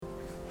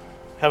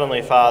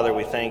Heavenly Father,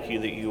 we thank you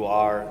that you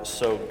are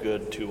so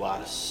good to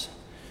us.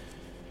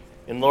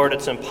 And Lord,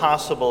 it's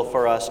impossible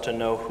for us to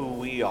know who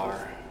we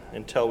are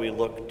until we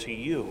look to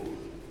you,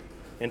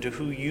 into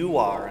who you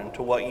are, and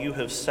to what you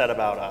have said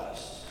about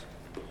us.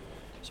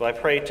 So I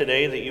pray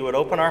today that you would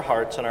open our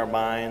hearts and our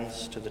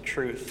minds to the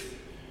truth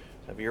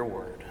of your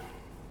word.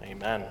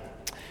 Amen.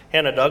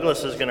 Hannah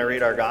Douglas is going to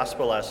read our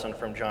gospel lesson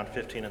from John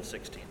 15 and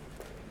 16.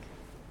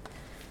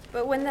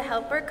 But when the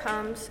Helper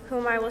comes,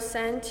 whom I will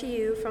send to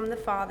you from the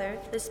Father,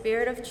 the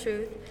Spirit of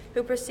truth,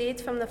 who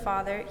proceeds from the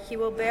Father, he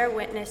will bear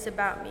witness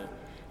about me.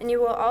 And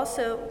you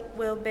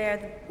will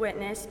bear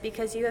witness,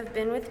 because you have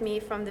been with me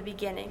from the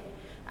beginning.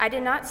 I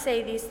did not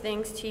say these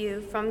things to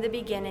you from the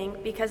beginning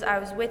because I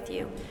was with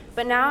you.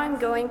 But now I'm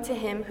going to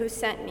him who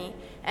sent me,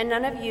 and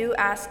none of you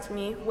asked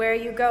me, 'Where are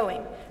you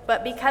going?'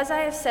 But because I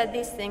have said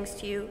these things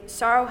to you,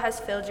 sorrow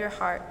has filled your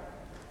heart.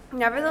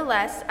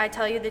 Nevertheless, I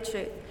tell you the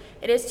truth.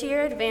 It is to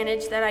your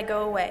advantage that I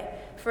go away.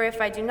 For if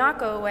I do not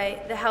go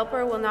away, the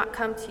Helper will not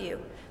come to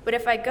you. But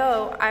if I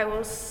go, I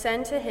will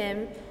send to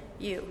him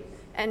you.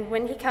 And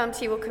when he comes,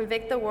 he will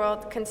convict the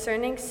world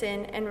concerning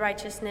sin and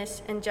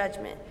righteousness and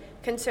judgment.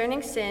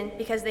 Concerning sin,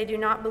 because they do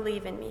not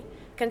believe in me.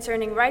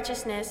 Concerning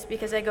righteousness,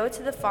 because I go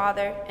to the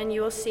Father, and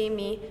you will see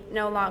me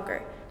no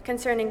longer.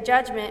 Concerning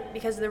judgment,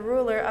 because the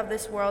ruler of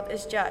this world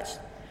is judged.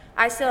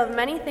 I still have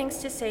many things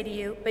to say to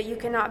you, but you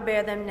cannot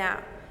bear them now.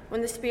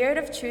 When the Spirit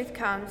of truth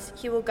comes,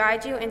 he will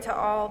guide you into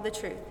all the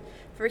truth.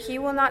 For he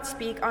will not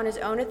speak on his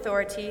own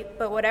authority,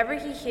 but whatever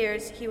he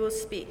hears, he will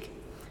speak.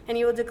 And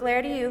he will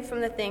declare to you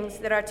from the things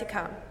that are to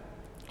come.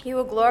 He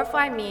will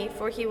glorify me,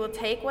 for he will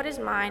take what is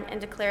mine and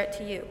declare it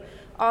to you.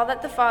 All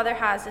that the Father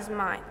has is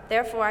mine.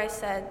 Therefore I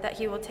said that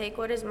he will take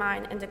what is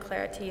mine and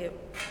declare it to you.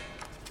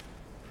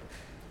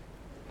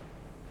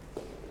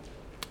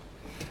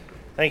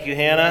 Thank you,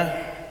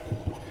 Hannah.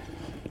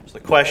 So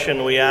the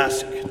question we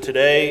ask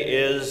today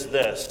is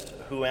this: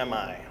 who am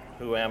I?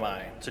 Who am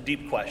I? It's a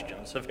deep question.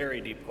 It's a very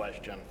deep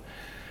question.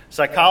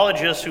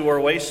 Psychologists who are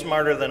way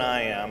smarter than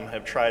I am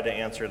have tried to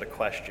answer the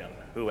question,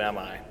 who am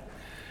I?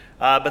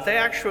 But they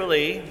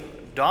actually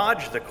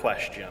dodge the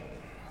question.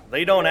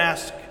 They don't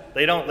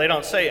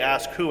say,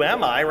 ask who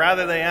am I?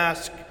 Rather, they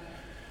ask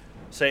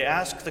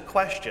the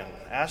question.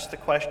 Ask the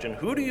question,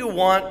 who do you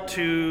want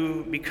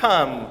to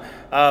become?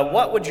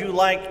 What would you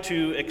like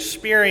to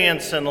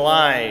experience in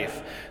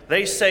life?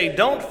 They say,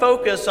 don't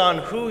focus on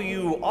who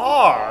you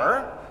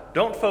are.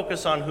 Don't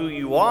focus on who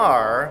you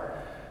are,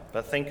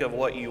 but think of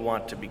what you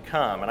want to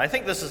become. And I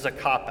think this is a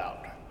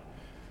cop-out.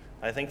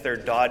 I think they're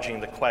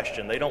dodging the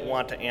question. They don't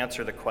want to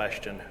answer the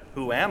question,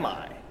 who am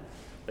I?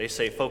 They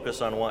say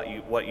focus on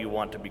what you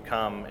want to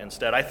become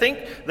instead. I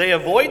think they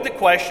avoid the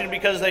question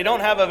because they don't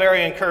have a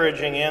very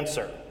encouraging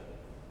answer.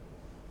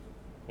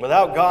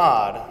 Without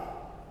God,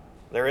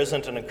 there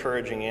isn't an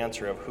encouraging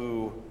answer of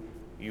who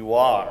you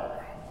are.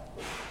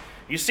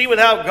 You see,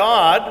 without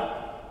God,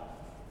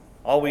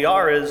 all we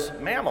are is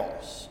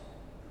mammals,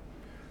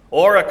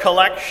 or a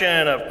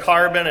collection of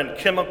carbon and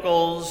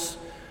chemicals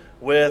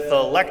with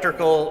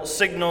electrical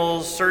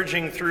signals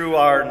surging through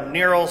our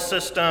neural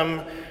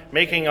system,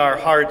 making our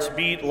hearts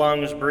beat,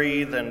 lungs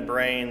breathe, and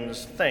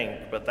brains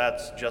think. But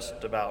that's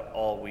just about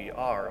all we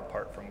are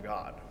apart from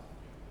God.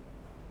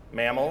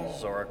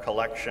 Mammals, or a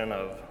collection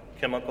of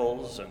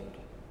chemicals and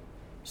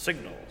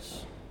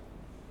signals.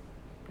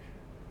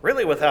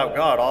 Really, without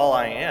God, all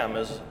I am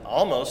is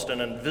almost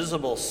an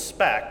invisible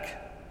speck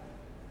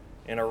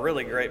in a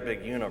really great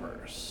big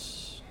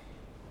universe.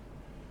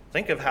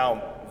 Think of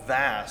how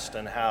vast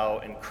and how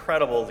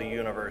incredible the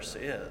universe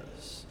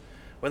is.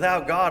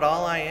 Without God,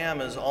 all I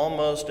am is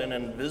almost an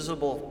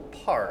invisible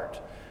part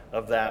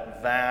of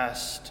that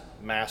vast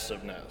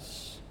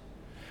massiveness.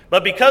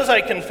 But because I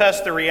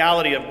confess the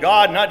reality of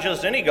God, not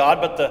just any God,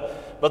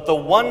 but the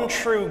one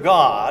true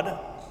God,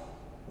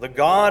 the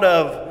God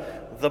of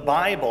the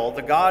Bible,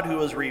 the God who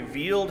has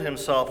revealed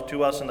himself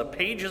to us in the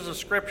pages of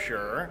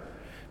Scripture,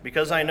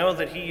 because I know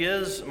that he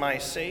is my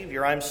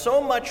Savior, I'm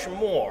so much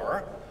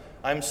more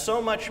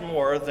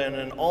than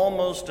an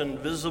almost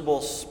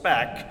invisible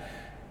speck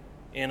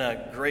in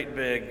a great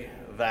big,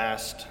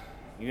 vast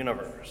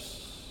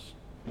universe.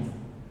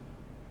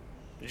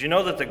 Did you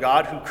know that the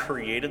God who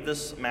created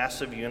this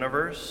massive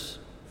universe,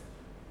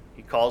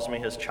 he calls me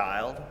his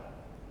child?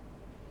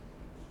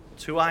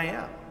 It's who I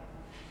am.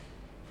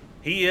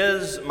 He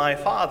is my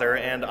Father,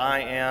 and I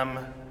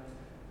am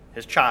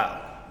his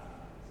child.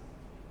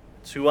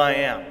 It's who I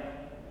am.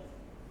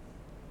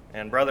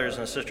 And brothers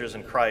and sisters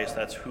in Christ,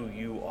 that's who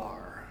you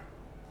are.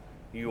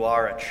 You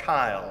are a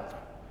child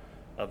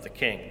of the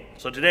King.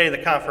 So today the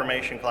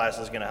confirmation class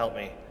is going to help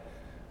me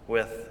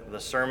with the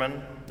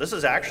sermon. This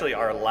is actually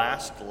our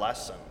last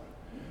lesson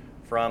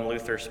from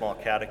Luther's Small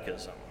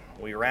Catechism.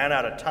 We ran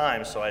out of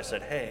time, so I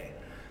said, hey,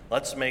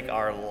 let's make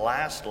our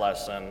last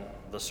lesson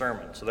the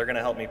sermon. So they're going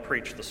to help me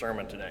preach the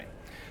sermon today.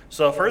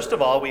 So first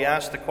of all, we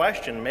asked the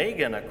question,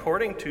 Megan,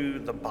 according to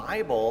the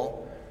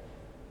Bible,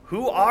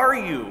 who are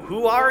you?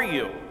 Who are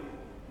you?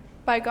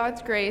 By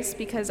God's grace,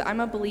 because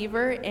I'm a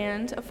believer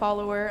and a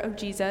follower of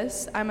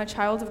Jesus, I'm a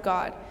child of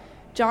God.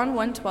 John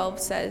 1:12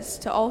 says,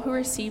 "To all who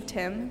received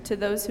him, to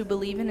those who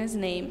believe in his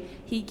name,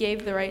 he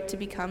gave the right to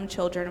become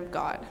children of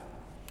God."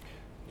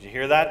 Did you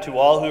hear that? To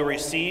all who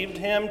received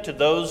him, to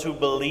those who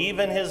believe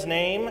in his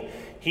name,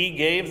 he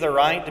gave the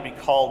right to be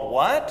called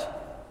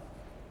what?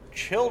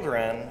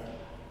 Children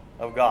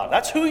of God.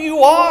 That's who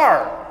you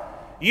are.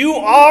 You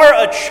are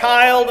a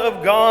child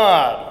of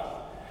God.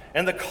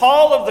 And the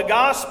call of the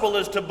gospel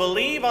is to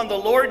believe on the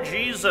Lord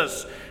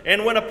Jesus.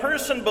 And when a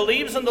person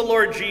believes in the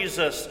Lord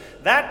Jesus,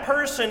 that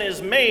person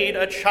is made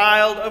a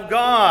child of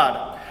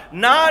God.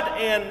 Not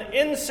an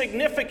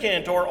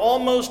insignificant or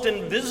almost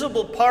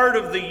invisible part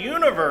of the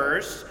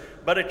universe,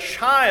 but a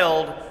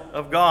child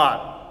of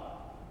God.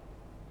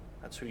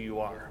 That's who you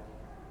are.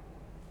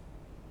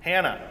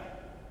 Hannah,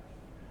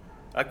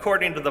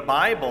 according to the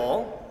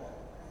Bible,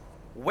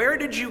 where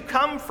did you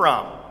come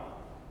from?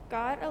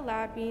 God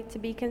allowed me to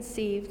be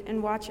conceived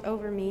and watch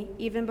over me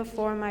even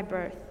before my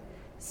birth.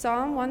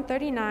 Psalm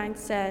 139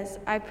 says,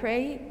 "I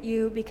pray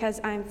you because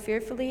I am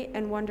fearfully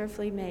and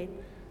wonderfully made."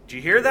 Do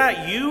you hear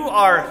that? You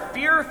are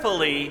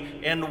fearfully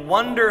and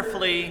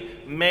wonderfully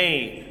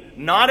made.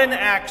 Not an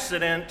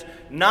accident,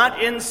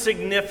 not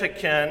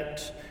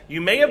insignificant.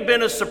 You may have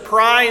been a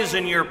surprise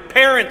in your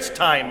parents'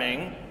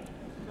 timing,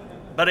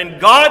 but in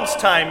God's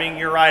timing,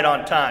 you're right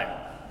on time.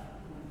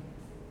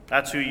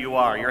 That's who you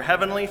are. Your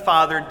heavenly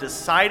Father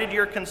decided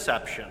your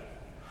conception,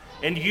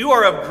 and you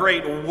are of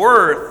great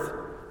worth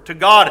to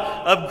God,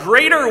 of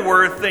greater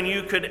worth than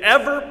you could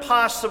ever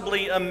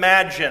possibly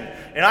imagine.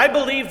 And I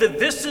believe that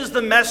this is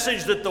the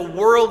message that the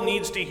world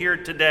needs to hear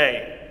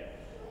today.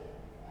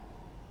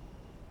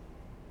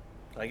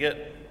 I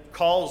get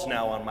calls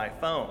now on my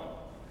phone,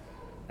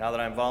 now that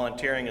I'm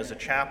volunteering as a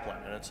chaplain,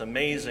 and it's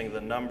amazing the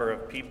number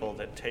of people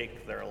that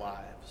take their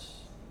lives.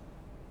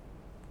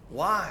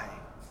 Why?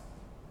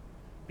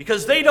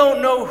 Because they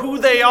don't know who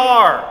they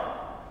are.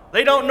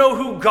 They don't know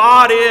who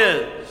God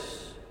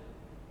is.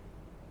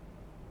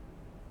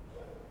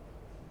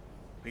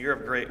 But you're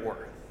of great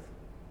worth.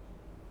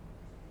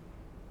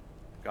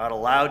 God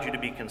allowed you to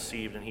be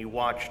conceived, and he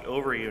watched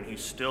over you, and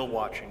he's still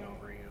watching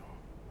over you.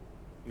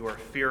 You are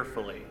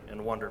fearfully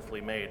and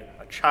wonderfully made,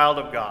 a child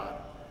of God,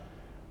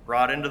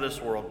 brought into this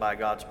world by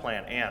God's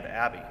plan. And,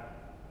 Abby,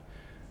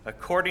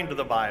 according to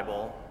the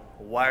Bible,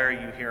 why are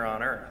you here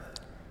on earth?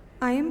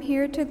 I am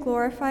here to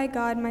glorify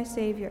God, my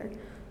Savior.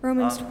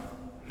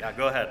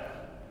 Go ahead.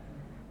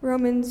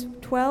 Romans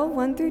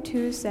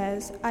 12:1-2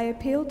 says, "I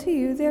appeal to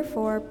you,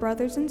 therefore,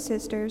 brothers and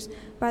sisters,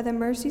 by the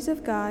mercies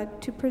of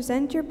God, to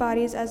present your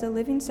bodies as a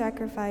living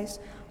sacrifice,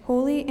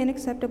 holy and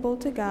acceptable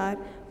to God,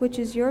 which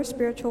is your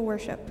spiritual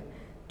worship.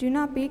 Do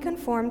not be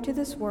conformed to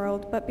this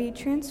world, but be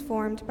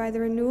transformed by the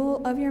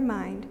renewal of your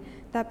mind,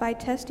 that by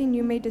testing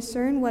you may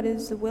discern what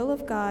is the will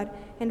of God,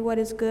 and what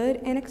is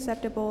good and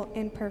acceptable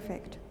and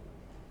perfect."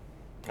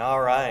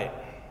 All right.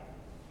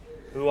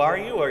 Who are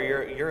you?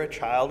 You're a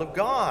child of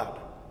God.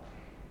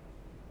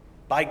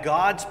 By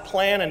God's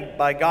plan and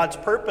by God's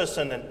purpose,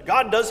 and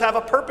God does have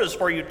a purpose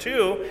for you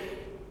too,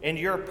 and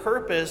your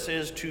purpose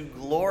is to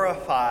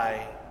glorify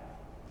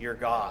your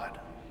God.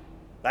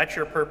 That's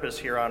your purpose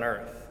here on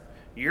earth.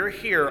 You're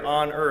here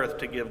on earth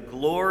to give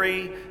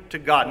glory to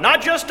God.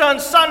 Not just on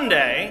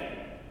Sunday.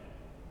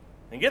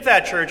 And get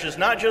that, church, it's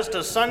not just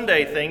a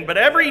Sunday thing, but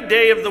every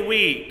day of the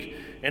week.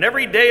 And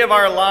every day of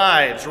our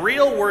lives,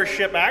 real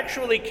worship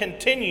actually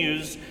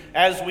continues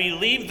as we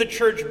leave the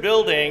church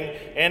building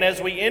and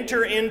as we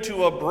enter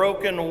into a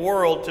broken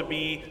world to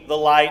be the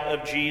light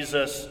of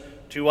Jesus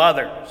to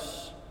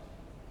others.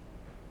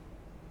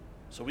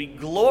 So we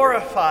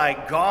glorify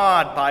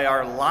God by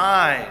our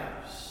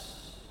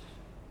lives.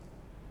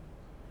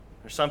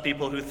 There's some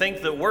people who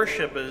think that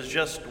worship is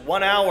just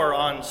 1 hour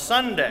on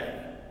Sunday.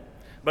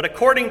 But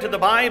according to the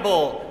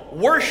Bible,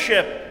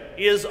 worship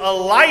is a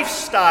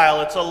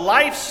lifestyle. It's a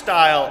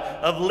lifestyle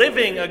of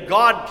living a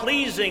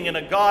God-pleasing and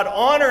a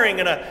God-honoring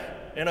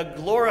and a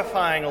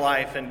glorifying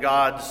life in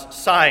God's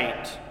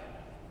sight.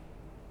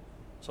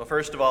 So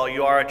first of all,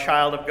 you are a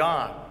child of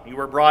God. You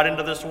were brought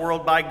into this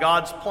world by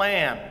God's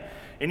plan.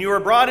 And you were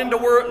brought into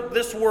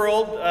this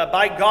world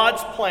by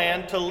God's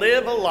plan to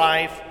live a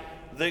life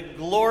that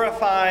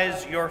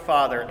glorifies your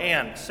Father.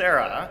 And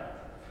Sarah,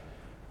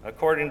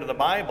 according to the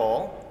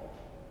Bible,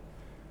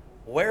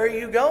 where are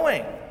you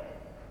going?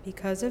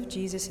 Because of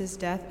Jesus'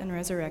 death and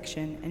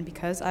resurrection, and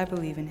because I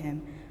believe in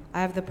him,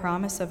 I have the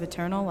promise of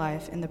eternal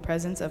life in the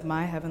presence of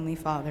my heavenly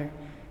Father.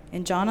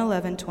 In John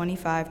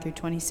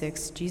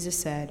 11:25-26, Jesus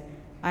said,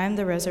 "I am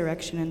the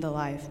resurrection and the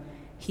life.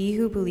 He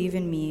who believes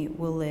in me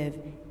will live,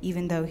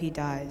 even though he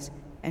dies,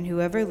 and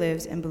whoever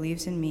lives and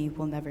believes in me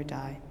will never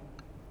die."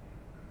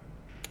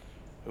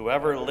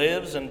 Whoever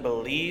lives and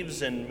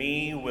believes in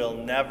me will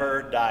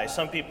never die.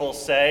 Some people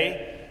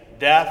say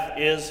death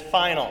is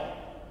final.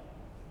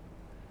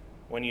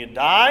 When you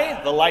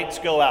die, the lights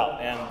go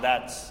out, and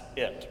that's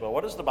it. But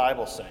what does the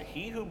Bible say?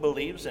 He who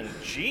believes in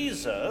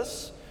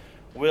Jesus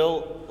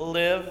will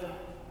live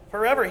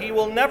forever. He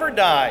will never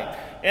die.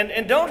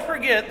 And don't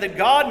forget that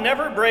God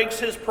never breaks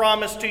his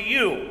promise to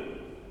you.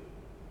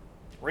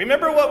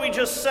 Remember what we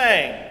just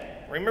sang.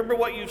 Remember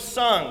what you've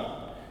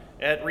sung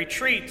at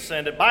retreats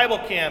and at Bible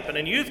camp and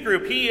in youth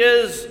group. He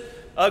is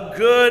a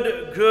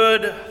good,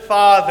 good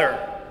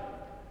Father.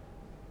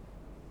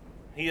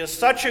 He is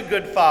such a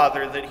good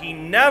Father that he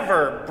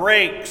never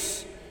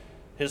breaks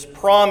his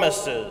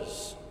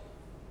promises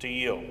to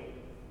you.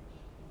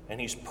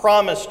 And he's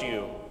promised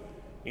you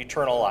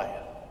eternal life.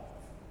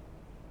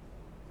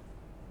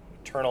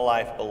 Eternal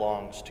life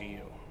belongs to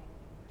you.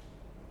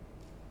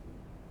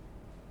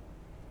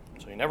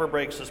 So he never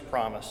breaks his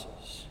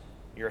promises.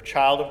 You're a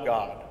child of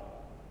God,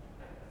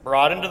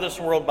 brought into this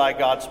world by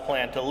God's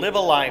plan to live a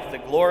life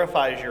that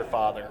glorifies your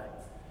Father,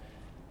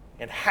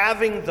 and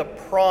having the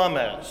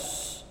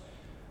promise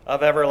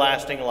of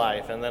everlasting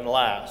life. And then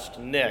last,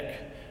 Nick,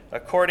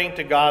 according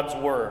to God's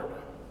word.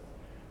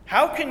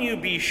 How can you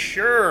be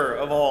sure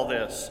of all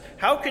this?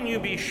 How can you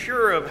be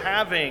sure of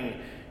having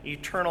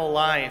eternal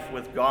life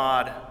with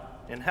God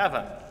in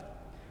heaven?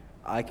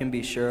 I can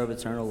be sure of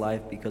eternal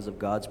life because of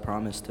God's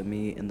promise to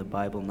me in the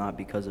Bible, not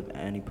because of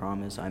any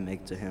promise I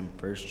make to him.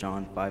 1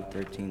 John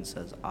 5:13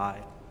 says, I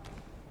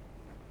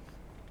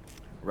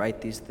write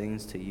these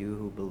things to you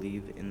who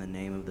believe in the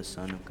name of the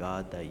Son of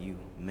God, that you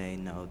may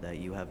know that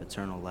you have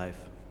eternal life.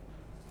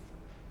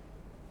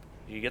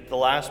 You get the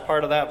last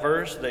part of that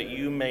verse, that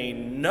you may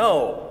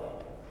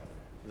know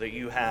that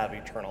you have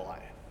eternal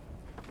life.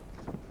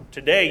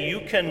 Today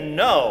you can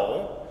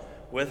know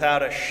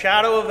without a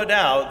shadow of a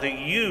doubt that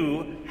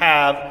you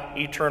have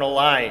eternal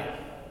life.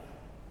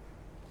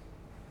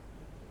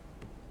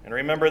 And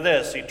remember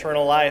this,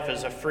 eternal life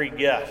is a free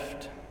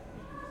gift.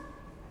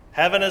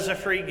 Heaven is a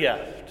free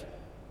gift.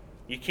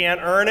 You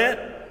can't earn it,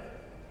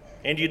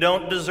 and you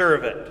don't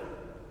deserve it.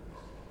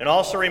 And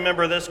also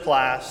remember this,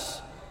 class,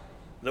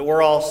 that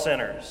we're all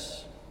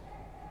sinners.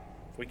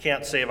 We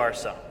can't save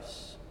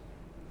ourselves.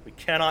 We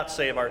cannot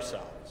save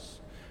ourselves.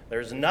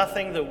 There's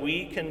nothing that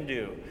we can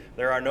do.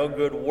 There are no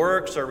good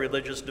works or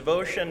religious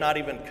devotion, not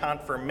even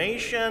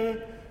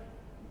confirmation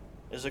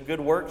is a good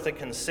work that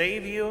can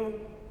save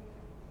you.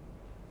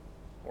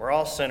 We're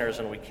all sinners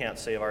and we can't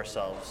save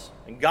ourselves.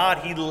 And God,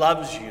 He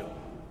loves you.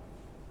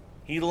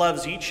 He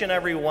loves each and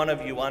every one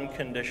of you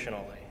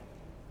unconditionally.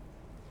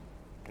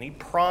 And He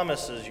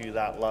promises you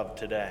that love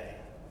today.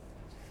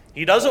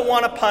 He doesn't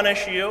want to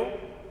punish you.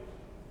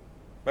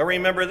 But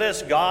remember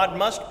this, God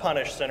must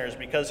punish sinners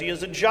because He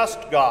is a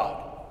just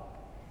God.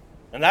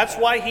 And that's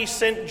why He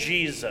sent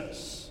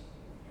Jesus.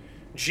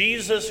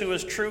 Jesus, who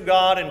is true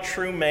God and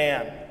true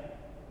man.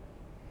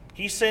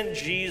 He sent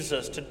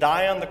Jesus to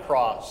die on the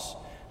cross,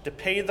 to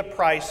pay the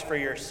price for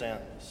your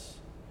sins,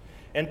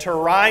 and to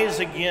rise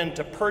again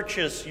to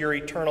purchase your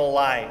eternal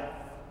life.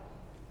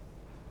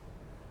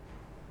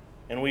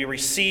 And we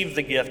receive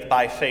the gift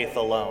by faith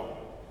alone.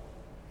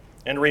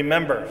 And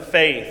remember,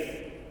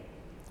 faith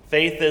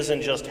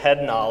isn't just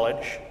head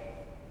knowledge,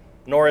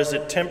 nor is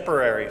it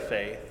temporary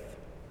faith.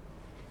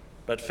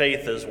 But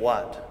faith is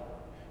what?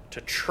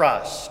 To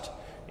trust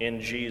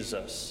in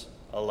Jesus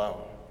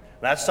alone.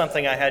 That's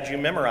something I had you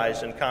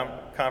memorize in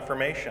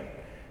confirmation.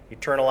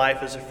 Eternal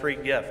life is a free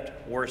gift.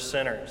 We're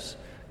sinners.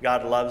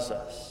 God loves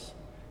us.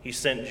 He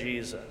sent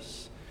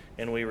Jesus,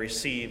 and we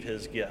receive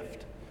His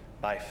gift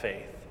by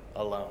faith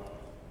alone.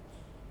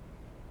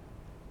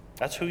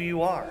 That's who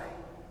you are.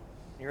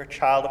 You're a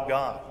child of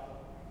God,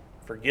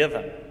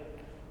 forgiven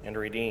and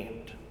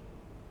redeemed.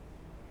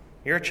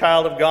 You're a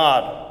child of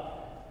God.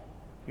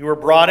 You were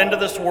brought into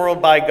this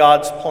world by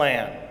God's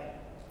plan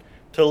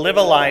to live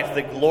a life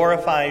that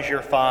glorifies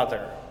your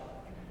Father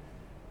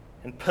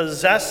and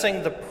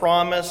possessing the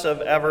promise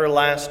of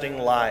everlasting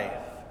life,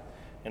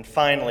 and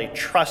finally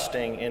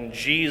trusting in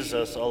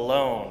Jesus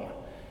alone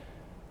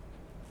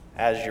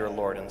as your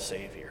Lord and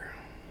Savior.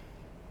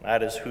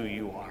 That is who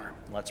you are.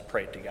 Let's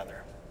pray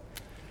together.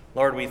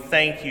 Lord, we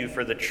thank you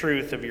for the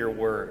truth of your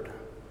word.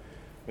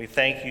 We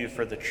thank you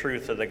for the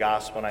truth of the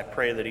gospel, and I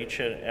pray that each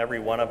and every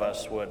one of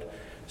us would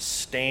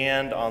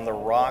stand on the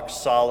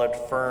rock-solid,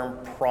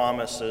 firm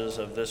promises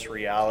of this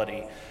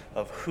reality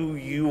of who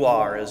you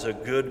are as a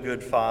good,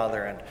 good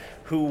Father, and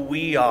who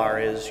we are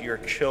as your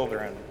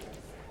children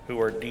who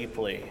are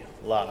deeply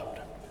loved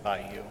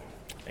by you.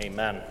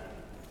 Amen.